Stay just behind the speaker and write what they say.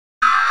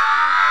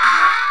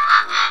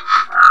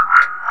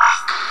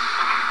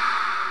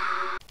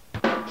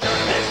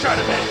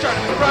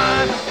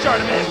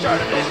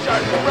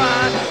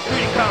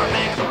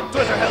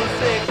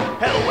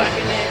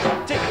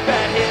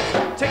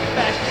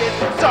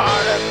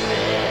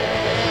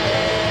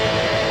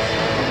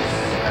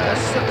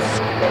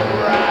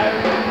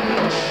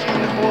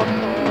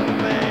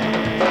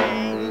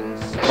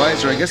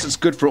answer. I guess it's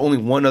good for only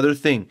one other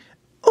thing.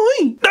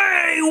 Oi!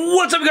 Hey,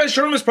 what's up guys?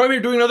 Sherman is probably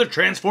doing another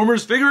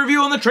Transformers figure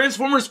review on the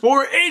Transformers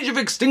 4 Age of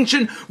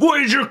Extinction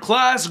Voyager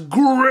class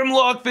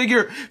Grimlock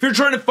figure. If you're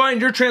trying to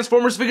find your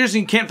Transformers figures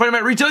and you can't find them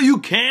at retail, you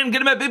can get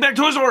them at Big Bad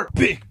Toy Store.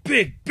 Big!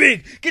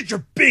 Get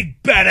your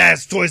big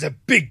badass toys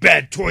at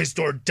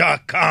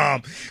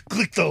BigBadToyStore.com.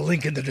 Click the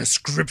link in the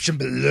description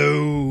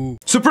below.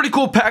 So pretty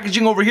cool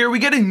packaging over here. We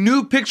get a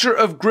new picture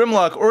of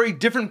Grimlock, or a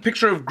different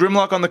picture of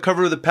Grimlock on the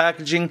cover of the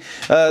packaging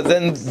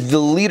than the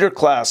leader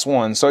class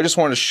one. So I just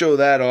wanted to show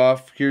that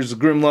off. Here's the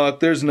Grimlock,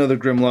 there's another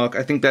Grimlock.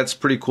 I think that's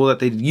pretty cool that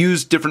they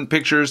used different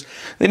pictures.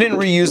 They didn't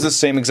reuse the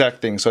same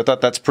exact thing, so I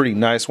thought that's pretty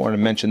nice. Wanted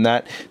to mention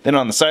that. Then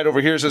on the side over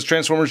here it says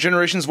Transformers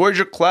Generations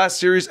Voyager Class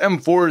Series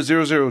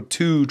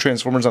M4002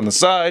 Transformers on the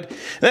side.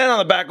 Then on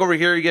the back over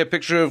here you get a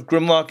picture of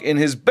Grimlock in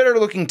his better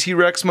looking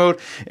T-Rex mode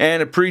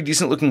and a pretty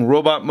decent looking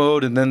robot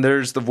mode, and then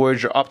there's the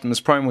Voyager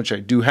Optimus Prime, which I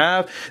do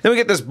have. Then we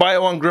get this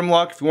bio on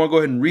Grimlock. If you want to go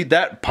ahead and read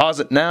that,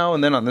 pause it now.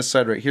 And then on this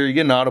side right here you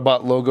get an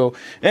Autobot logo,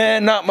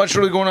 and not much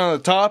really going on at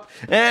the top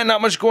and not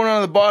much going on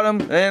at the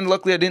bottom, and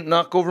luckily I didn't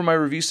knock over my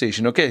review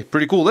station. Okay,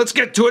 pretty cool. Let's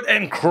get to it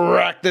and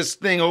crack this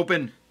thing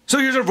open. So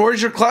here's our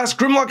Voyager class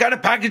Grimlock out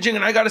of packaging,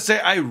 and I gotta say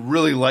I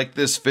really like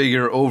this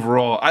figure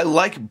overall. I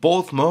like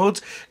both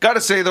modes. Gotta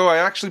say though, I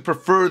actually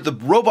prefer the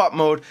robot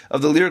mode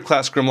of the leader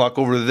class Grimlock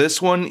over this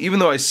one, even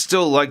though I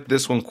still like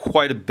this one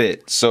quite a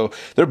bit. So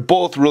they're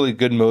both really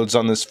good modes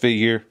on this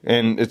figure,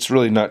 and it's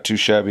really not too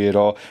shabby at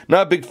all.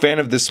 Not a big fan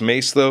of this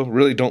mace though,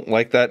 really don't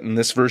like that in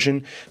this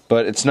version,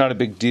 but it's not a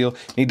big deal.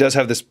 He does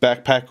have this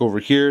backpack over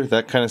here,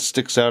 that kind of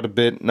sticks out a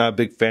bit, not a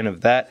big fan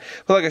of that.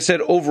 But like I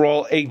said,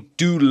 overall I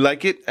do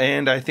like it,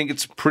 and I think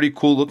it's a pretty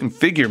cool looking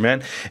figure,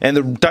 man. And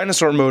the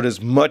dinosaur mode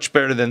is much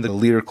better than the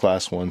leader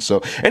class one.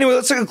 So anyway,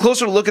 let's take a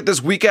closer look at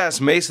this weak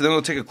ass mace, and then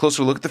we'll take a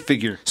closer look at the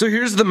figure. So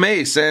here's the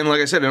mace, and like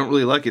I said, I don't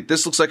really like it.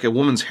 This looks like a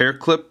woman's hair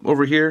clip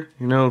over here,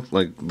 you know,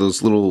 like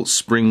those little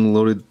spring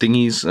loaded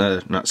thingies,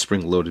 not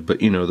spring loaded,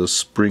 but you know, those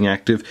spring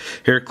active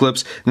hair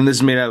clips. And this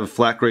is made out of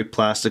flat gray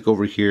plastic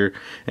over here,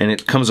 and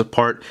it comes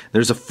apart.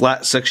 There's a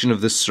flat section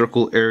of this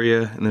circle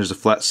area, and there's a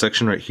flat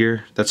section right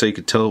here. That's how you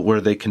could tell where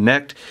they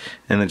connect,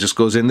 and it just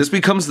goes in. This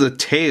becomes the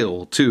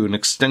tail too, an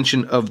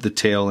extension of the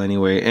tail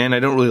anyway, and I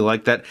don't really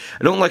like that.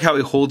 I don't like how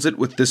he holds it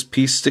with this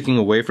piece sticking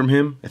away from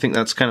him. I think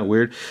that's kind of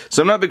weird.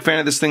 So I'm not a big fan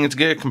of this thing. To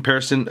get a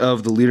comparison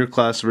of the leader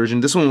class version,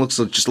 this one looks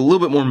just a little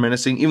bit more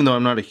menacing, even though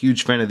I'm not a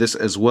huge fan of this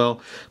as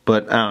well,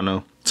 but I don't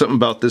know. Something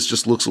about this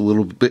just looks a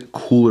little bit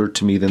cooler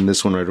to me than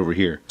this one right over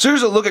here. So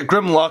here's a look at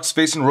Grimlock's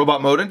face in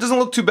robot mode. It doesn't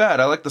look too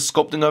bad. I like the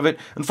sculpting of it.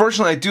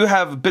 Unfortunately, I do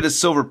have a bit of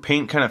silver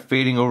paint kind of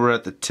fading over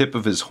at the tip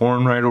of his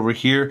horn right over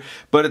here,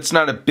 but it's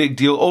not a big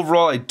deal.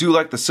 Overall, I do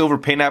like the silver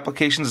paint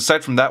applications.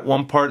 Aside from that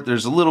one part,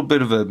 there's a little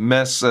bit of a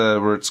mess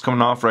where it's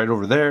coming off right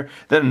over there.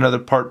 Then another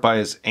part by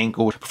his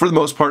ankle. But for the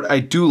most part,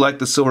 I do like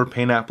the silver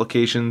paint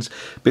applications.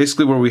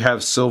 Basically, where we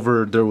have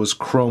silver, there was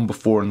chrome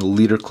before in the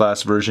leader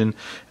class version,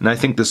 and I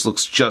think this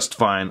looks just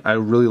fine. I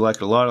really like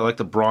it a lot. I like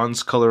the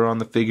bronze color on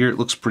the figure. It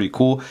looks pretty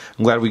cool.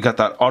 I'm glad we got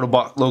that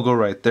Autobot logo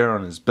right there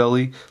on his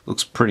belly.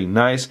 Looks pretty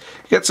nice.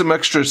 Got some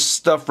extra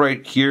stuff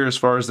right here as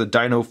far as the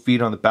dino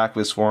feet on the back of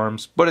his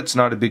forearms, but it's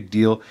not a big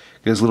deal.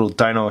 Got his little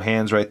dino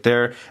hands right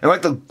there. And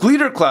like the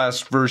leader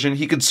class version,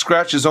 he could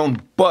scratch his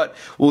own butt.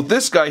 Well, with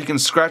this guy, he can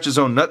scratch his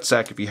own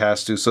nutsack if he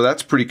has to, so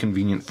that's pretty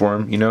convenient for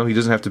him. You know, he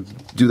doesn't have to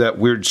do that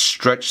weird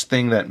stretch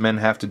thing that men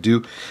have to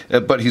do,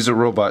 but he's a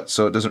robot,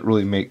 so it doesn't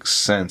really make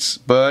sense.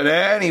 But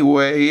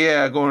anyway,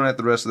 yeah, going at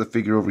the rest of the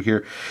figure over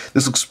here,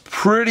 this looks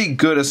pretty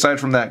good aside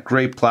from that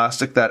gray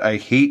plastic that I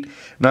hate.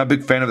 Not a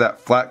big fan of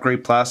that flat gray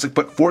plastic,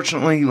 but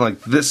fortunately,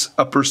 like this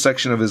upper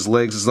section of his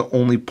legs is the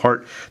only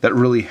part that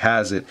really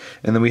has it.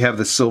 And then we have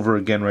the silver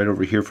again right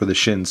over here for the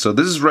shins. So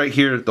this is right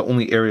here the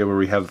only area where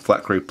we have the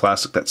flat gray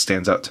plastic that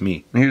stands out to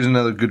me. And here's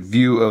another good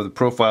view of the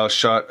profile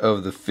shot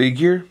of the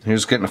figure.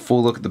 Here's getting a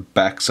full look at the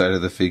back side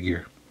of the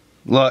figure.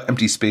 A lot of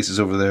empty spaces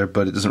over there,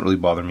 but it doesn't really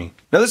bother me.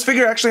 Now this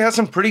figure actually has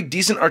some pretty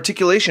decent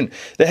articulation.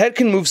 The head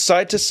can move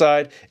side to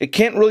side. It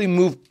can't really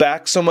move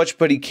back so much,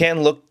 but he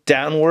can look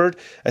downward.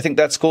 I think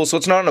that's cool. So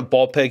it's not on a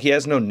ball peg. He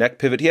has no neck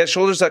pivot. He has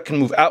shoulders that can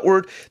move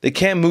outward. They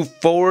can move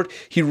forward.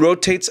 He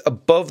rotates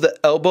above the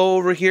elbow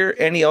over here,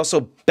 and he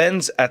also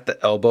bends at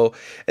the elbow.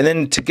 And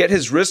then to get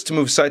his wrist to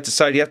move side to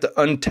side, you have to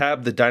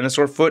untab the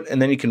dinosaur foot,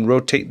 and then you can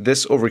rotate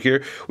this over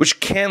here, which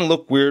can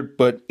look weird,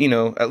 but you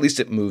know, at least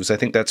it moves. I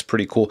think that's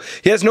pretty cool.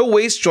 He has no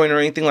waist joint or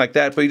anything like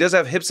that, but he does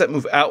have hips that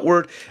move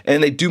outward,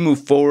 and they do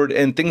move forward,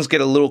 and things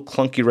get a little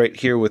clunky right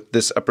here with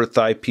this upper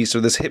thigh piece, or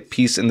this hip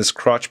piece, and this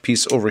crotch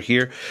piece over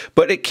here.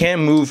 But it can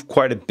move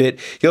quite a bit.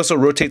 He also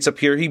rotates up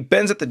here. He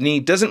bends at the knee,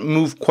 doesn't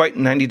move quite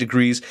 90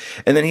 degrees,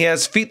 and then he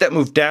has feet that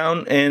move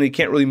down, and he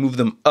can't really move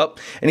them up.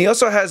 And he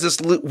also has this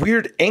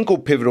weird ankle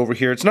pivot over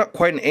here. It's not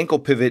quite an ankle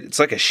pivot, it's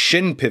like a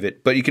shin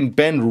pivot, but you can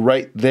bend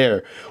right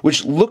there,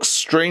 which looks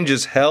strange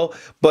as hell,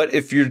 but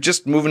if you're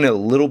just moving it a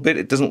little bit,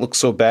 it doesn't look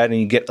so bad, and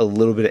you get a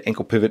little bit of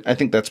ankle pivot. I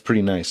think that's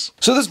pretty nice.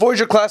 So this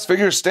Voyager class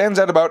figure stands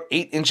at about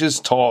 8 inches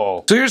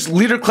tall. So here's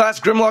leader class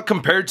Grimlock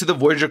compared to the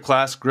Voyager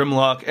class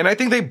Grimlock, and I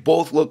think they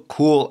both both look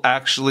cool,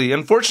 actually.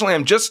 Unfortunately,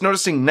 I'm just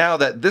noticing now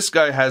that this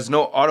guy has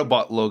no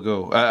Autobot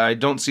logo. I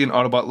don't see an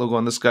Autobot logo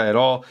on this guy at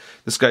all.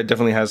 This guy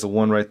definitely has the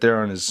one right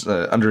there on his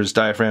under his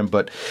diaphragm.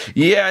 But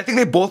yeah, I think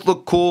they both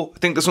look cool. I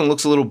think this one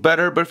looks a little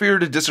better, but if you were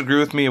to disagree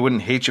with me, I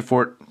wouldn't hate you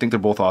for it. I think they're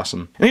both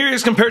awesome. And here he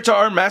is compared to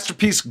our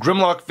masterpiece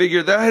Grimlock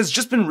figure that has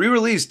just been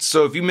re-released.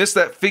 So if you missed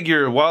that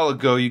figure a while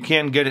ago, you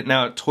can get it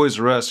now at Toys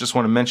R Us. Just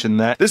want to mention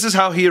that. This is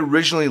how he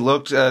originally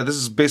looked. This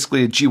is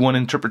basically a G1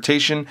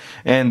 interpretation,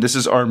 and this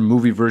is our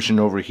movie version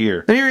over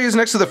here. And here he is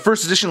next to the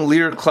first edition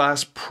Leader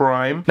Class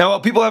Prime. Now, while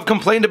people have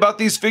complained about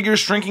these figures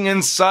shrinking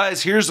in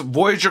size, here's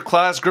Voyager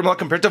Class Grimlock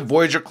compared to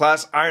Voyager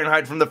Class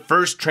Ironhide from the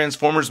first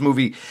Transformers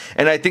movie,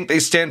 and I think they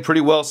stand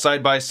pretty well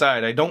side by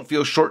side. I don't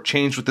feel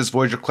shortchanged with this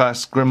Voyager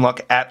Class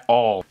Grimlock at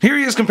all. Here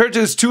he is compared to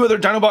his two other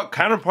Dinobot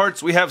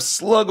counterparts. We have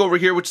Slug over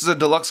here, which is a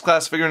deluxe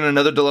class figure, and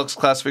another deluxe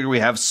class figure we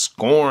have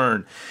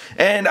Scorn.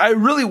 And I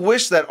really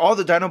wish that all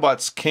the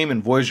Dinobots came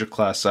in Voyager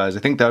class size. I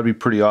think that would be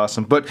pretty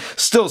awesome. But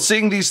still,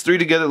 seeing these three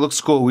together looks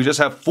cool. We just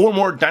have 4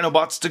 more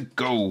Dinobots to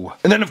go.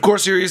 And then, of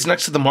course, here he is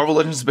next to the Marvel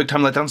Legends Big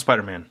Time Letdown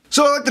Spider-Man.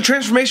 So I like the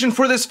transformation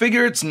for this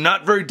figure. It's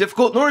not very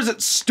difficult, nor is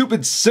it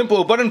stupid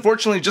simple. But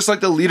unfortunately, just like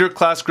the Leader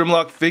Class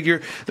Grimlock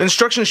figure, the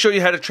instructions show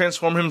you how to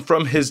transform him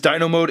from his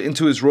Dino mode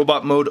into his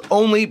Robot mode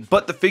only,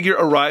 but the figure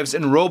arrives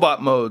in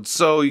Robot mode.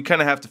 So you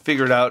kind of have to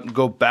figure it out and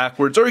go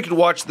backwards. Or you could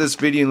watch this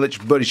video and let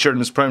your buddy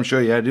Sheridan's Prime show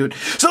you how to do it.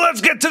 So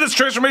let's get to this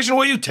transformation.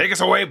 Will you take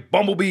us away,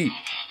 Bumblebee?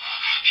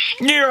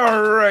 Yeah,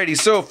 alrighty,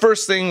 so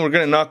first thing, we're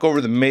going to knock over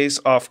the mace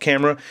off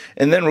camera,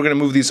 and then we're going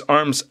to move these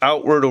arms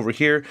outward over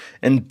here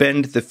and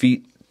bend the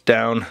feet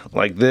down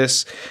like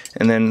this,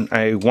 and then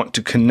I want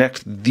to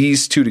connect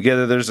these two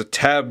together. There's a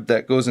tab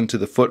that goes into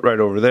the foot right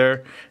over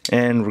there,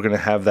 and we're going to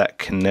have that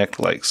connect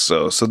like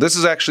so. So this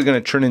is actually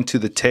going to turn into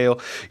the tail.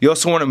 You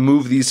also want to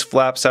move these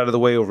flaps out of the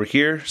way over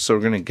here, so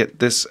we're going to get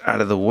this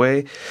out of the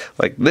way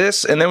like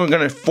this, and then we're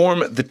going to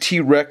form the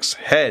T-Rex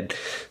head.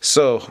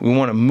 So we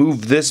want to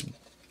move this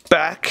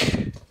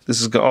back.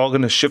 This is all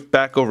going to shift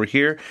back over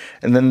here,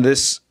 and then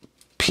this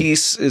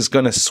piece is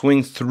going to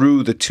swing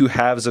through the two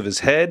halves of his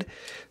head.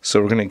 So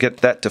we're going to get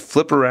that to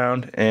flip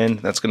around, and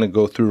that's going to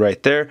go through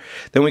right there.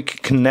 Then we can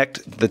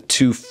connect the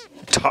two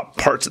top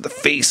parts of the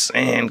face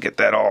and get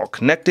that all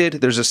connected.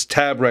 There's this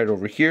tab right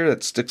over here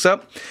that sticks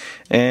up,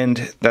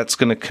 and that's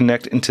going to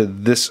connect into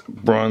this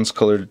bronze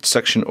colored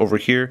section over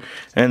here,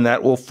 and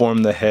that will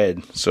form the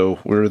head. So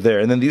we're there.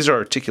 And then these are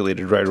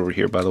articulated right over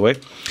here, by the way.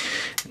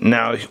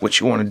 Now what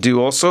you want to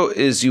do also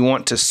is you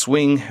want to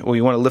swing, or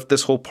you want to lift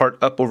this whole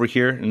part up over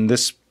here, and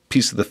this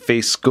piece of the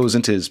face goes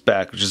into his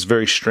back, which is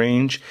very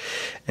strange,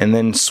 and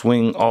then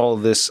swing all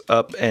this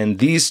up, and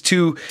these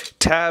two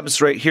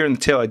tabs right here in the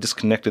tail, I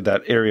disconnected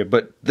that area,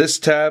 but this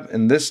tab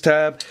and this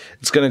tab,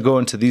 it's going to go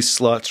into these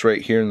slots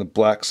right here in the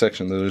black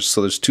section. So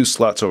there's 2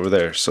 slots over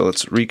there. So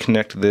let's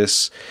reconnect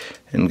this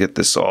and get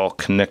this all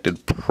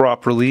connected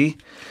properly.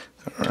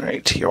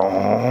 Alright,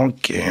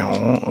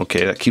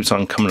 okay, that keeps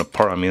on coming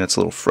apart on me. That's a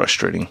little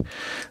frustrating.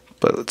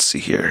 But let's see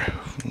here.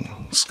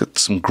 Let's get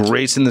some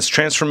grace in this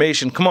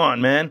transformation. Come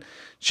on, man.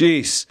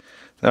 Jeez.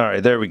 All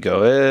right, there we go.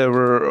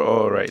 We're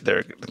all right.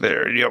 There.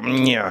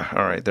 Yeah.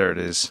 All right, there it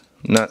is.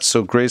 Not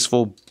so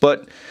graceful,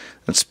 but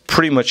that's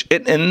pretty much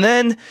it. And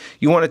then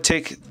you want to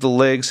take the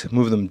legs,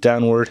 move them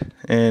downward,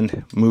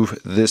 and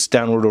move this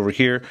downward over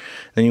here.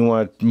 Then you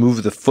want to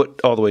move the foot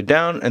all the way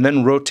down, and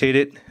then rotate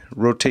it.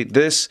 Rotate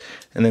this,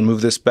 and then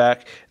move this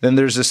back. Then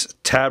there's this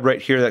tab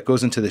right here that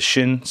goes into the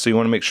shin, so you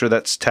want to make sure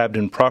that's tabbed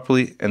in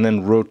properly, and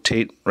then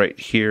rotate right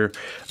here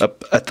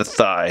up at the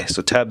thigh.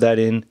 So tab that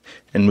in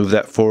and move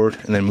that forward,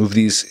 and then move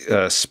these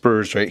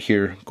spurs right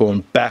here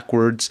going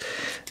backwards,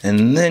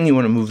 and then you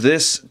want to move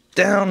this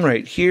down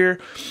right here.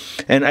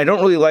 And I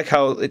don't really like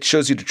how it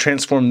shows you to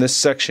transform this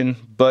section,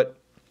 but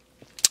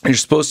you're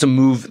supposed to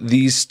move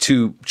these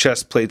 2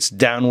 chest plates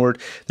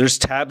downward. There's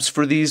tabs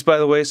for these, by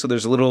the way, so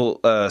there's a little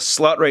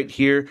slot right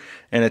here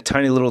and a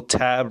tiny little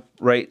tab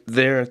right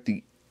there at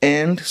the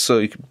end, so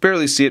you can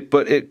barely see it,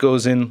 but it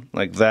goes in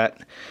like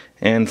that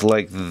and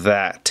like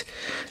that.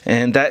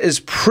 And that is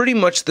pretty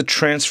much the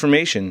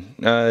transformation.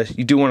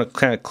 You do want to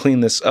kind of clean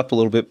this up a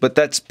little bit, but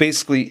that's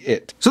basically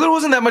it. So there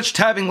wasn't that much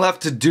tabbing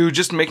left to do,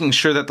 just making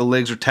sure that the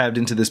legs are tabbed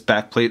into this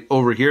back plate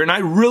over here. And I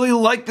really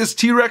like this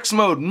T-Rex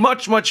mode.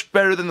 Much, much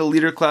better than the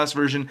Leader Class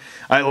version.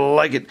 I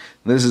like it.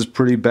 This is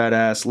pretty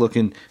badass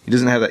looking. He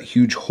doesn't have that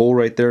huge hole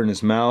right there in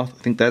his mouth.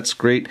 I think that's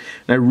great.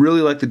 And I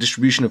really like the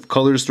distribution of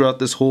colors throughout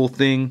this whole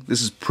thing.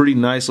 This is pretty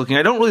nice looking.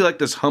 I don't really like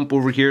this hump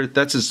over here.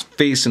 That's his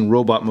face in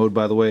robot mode,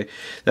 by the way.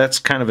 That's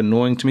kind of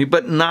annoying to me,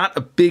 but not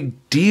a big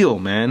deal,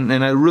 man.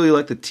 And I really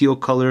like the teal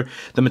color,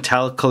 the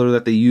metallic color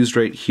that they used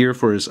right here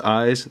for his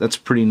eyes. That's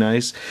pretty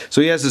nice.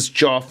 So he has this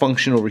jaw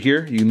function over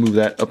here. You move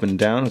that up and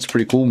down. That's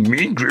pretty cool.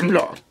 Me,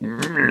 Grimlock.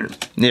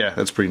 Yeah,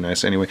 that's pretty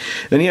nice. Anyway,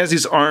 then he has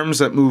these arms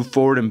that move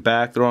forward and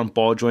back. They're on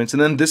ball joints,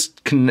 and then this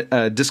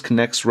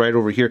disconnects right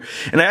over here.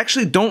 And I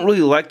actually don't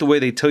really like the way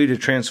they tell you to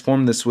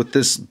transform this with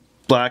this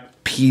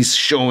black piece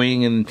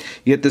showing, and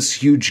you get this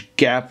huge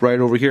gap right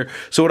over here.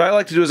 So what I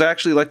like to do is I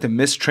actually like to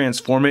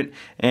mistransform it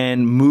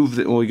and move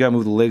the, well, you gotta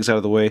move the legs out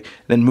of the way,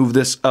 then move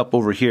this up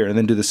over here, and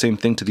then do the same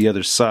thing to the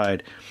other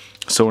side.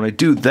 So when I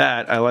do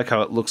that, I like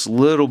how it looks a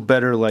little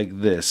better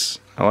like this.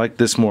 I like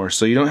this more.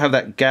 So you don't have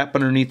that gap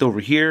underneath over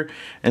here,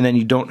 and then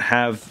you don't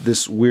have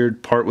this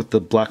weird part with the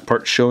black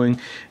part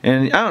showing.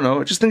 And I don't know,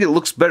 I just think it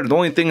looks better. The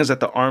only thing is that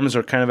the arms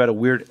are kind of at a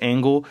weird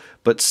angle,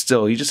 but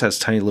still, he just has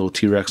tiny little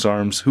T-Rex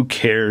arms. Who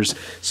cares?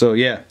 So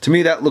yeah, to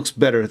me that looks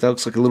better. That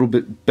looks like a little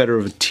bit better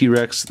of a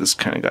T-Rex. This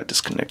kind of got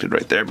disconnected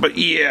right there. But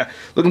yeah,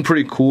 looking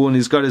pretty cool. And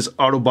he's got his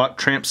Autobot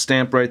tramp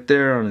stamp right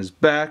there on his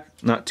back.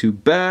 Not too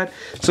bad.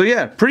 So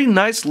yeah, pretty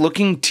nice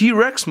looking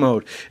T-Rex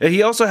mode. And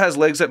he also has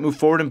legs that move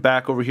forward and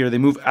back over here. They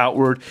move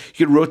outward.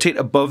 You can rotate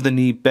above the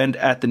knee, bend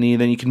at the knee,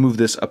 then you can move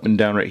this up and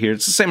down right here.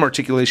 It's the same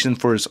articulation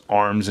for his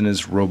arms in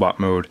his robot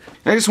mode.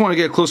 I just want to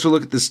get a closer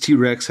look at this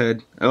T-Rex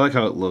head. I like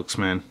how it looks,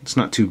 man. It's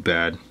not too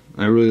bad.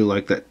 I really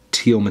like that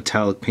teal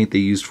metallic paint they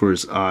used for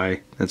his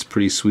eye. That's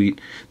pretty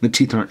sweet. The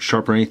teeth aren't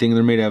sharp or anything.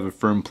 They're made out of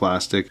firm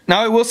plastic.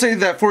 Now I will say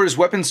that for his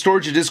weapon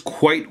storage it is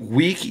quite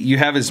weak. You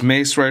have his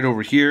mace right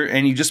over here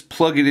and you just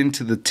plug it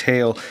into the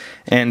tail,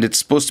 and it's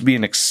supposed to be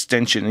an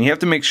extension. And you have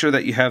to make sure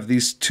that you have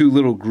these two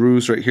little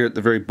grooves right here at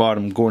the very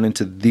bottom going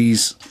into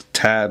these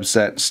tabs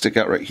that stick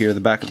out right here,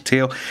 the back of the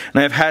tail.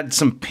 And I've had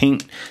some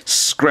paint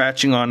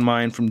scratching on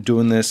mine from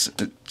doing this.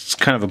 It's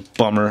kind of a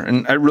bummer,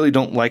 and I really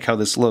don't like how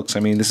this looks.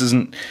 I mean,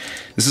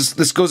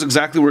 this goes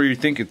exactly where you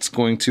think it's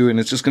going to, and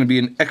it's just going to be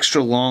an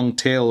extra long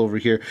tail over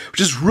here,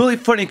 which is really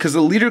funny because the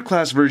leader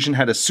class version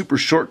had a super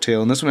short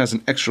tail, and this one has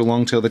an extra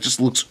long tail that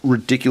just looks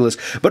ridiculous.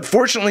 But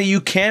fortunately,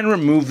 you can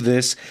remove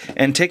this,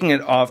 and taking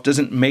it off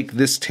doesn't make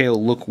this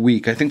tail look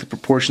weak. I think the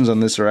proportions on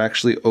this are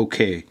actually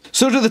okay.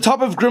 So to the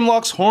top of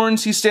Grimlock's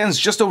horns, he stands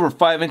just over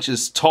 5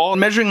 inches tall.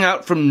 Measuring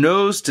out from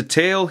nose to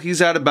tail,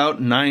 he's at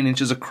about 9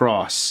 inches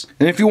across.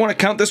 And if you want to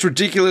count this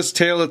ridiculous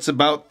tail, it's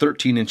about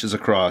 13 inches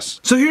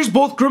across. So here's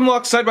both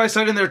Grimlock side by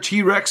side in their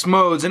T-Rex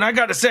modes, and I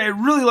gotta say, I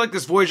really like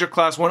this Voyager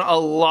class one a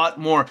lot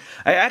more.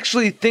 I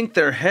actually think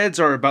their heads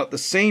are about the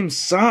same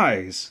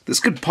size.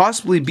 This could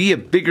possibly be a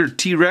bigger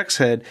T-Rex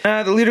head.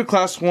 The leader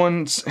class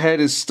one's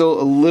head is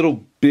still a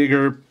little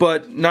bigger,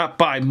 but not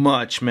by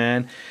much,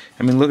 man.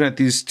 I mean, looking at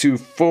these two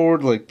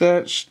forward like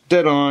that,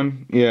 dead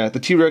on. Yeah,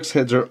 the T-Rex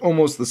heads are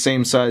almost the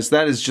same size.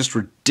 That is just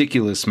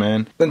ridiculous,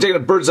 man. Then taking a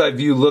bird's eye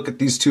view look at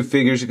these two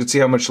figures, you can see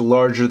how much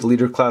larger the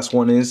leader class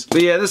one is.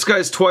 But yeah, this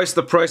guy's twice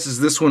the price as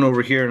this one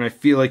over here, and I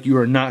feel like you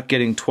are not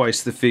getting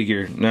twice the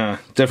figure. Nah,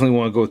 definitely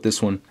want to go with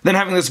this one. Then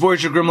having this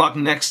Voyager Grimlock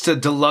next to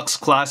deluxe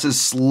classes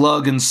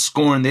Slug and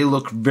Scorn, they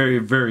look very,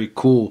 very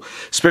cool.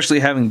 Especially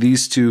having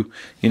these two,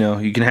 you know,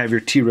 you can have your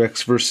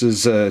T-Rex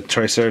versus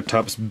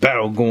Triceratops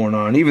battle going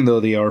on, even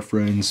though they are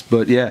friends.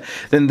 But yeah,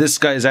 then this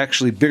guy is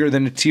actually bigger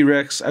than a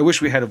T-Rex. I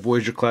wish we had a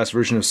Voyager class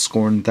version of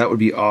Scorn. That would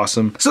be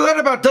awesome. So that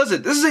about does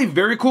it. This is a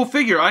very cool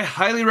figure. I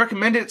highly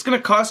recommend it. It's going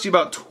to cost you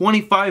about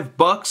 25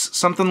 bucks,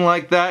 something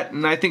like that,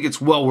 and I think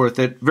it's well worth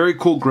it. Very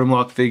cool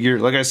Grimlock figure.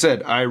 Like I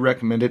said, I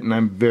recommend it, and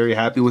I'm very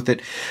happy with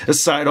it.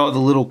 Aside all the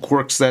little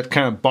quirks that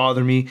kind of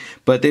bother me,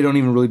 but they don't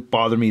even really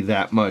bother me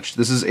that much.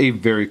 This is a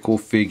very cool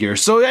figure.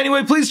 So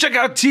anyway, please check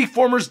out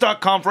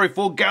teakformers.com for a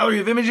full gallery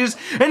of images,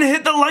 and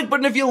hit the like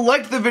button if you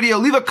liked the video.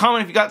 Leave a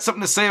comment if you got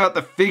something to say about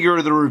the figure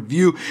or the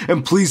review,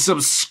 and please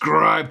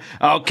subscribe.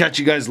 I'll catch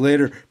you guys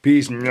later.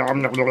 Peace.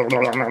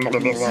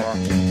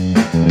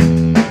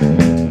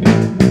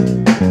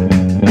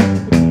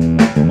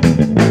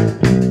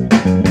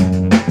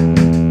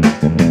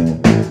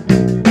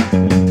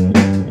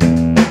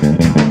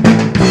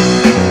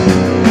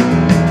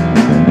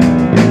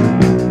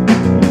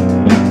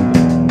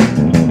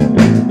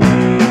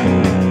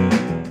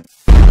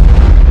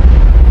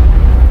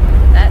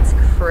 That's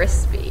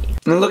crispy.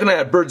 And looking at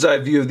a bird's eye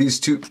view of these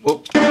two.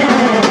 Oh.